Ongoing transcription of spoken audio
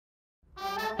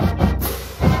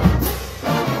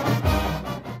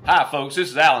Hi folks, this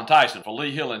is Alan Tyson for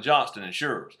Lee Hill and Johnston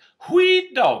Insurers.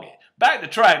 Whee doggy, back the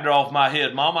tractor off my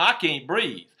head, mama, I can't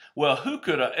breathe. Well, who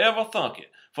could have ever thunk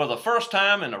it? For the first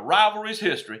time in the rivalry's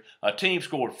history, a team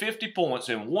scored 50 points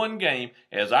in one game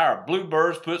as our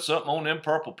Bluebirds put something on them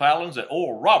purple paladins that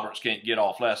Oral Roberts can't get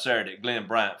off last Saturday at Glen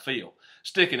Bryant Field,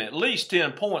 sticking at least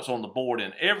 10 points on the board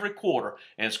in every quarter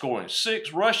and scoring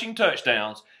 6 rushing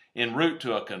touchdowns en route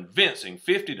to a convincing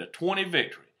 50-20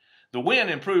 victory. The win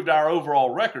improved our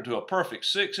overall record to a perfect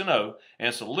 6-0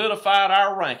 and solidified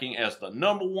our ranking as the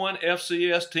 #1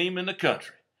 FCS team in the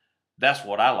country. That's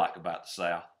what I like about the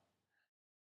South.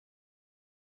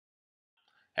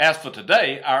 As for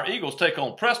today, our Eagles take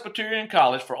on Presbyterian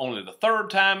College for only the 3rd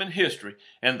time in history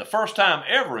and the first time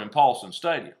ever in Paulson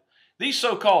Stadium. These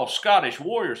so-called Scottish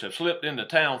Warriors have slipped into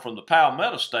town from the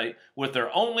Palmetto State with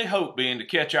their only hope being to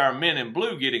catch our men in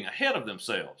blue getting ahead of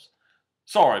themselves.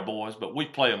 Sorry, boys, but we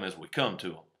play them as we come to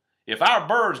them. If our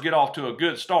birds get off to a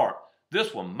good start,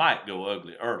 this one might go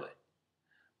ugly early.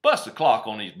 Bust the clock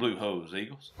on these blue hose,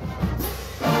 Eagles.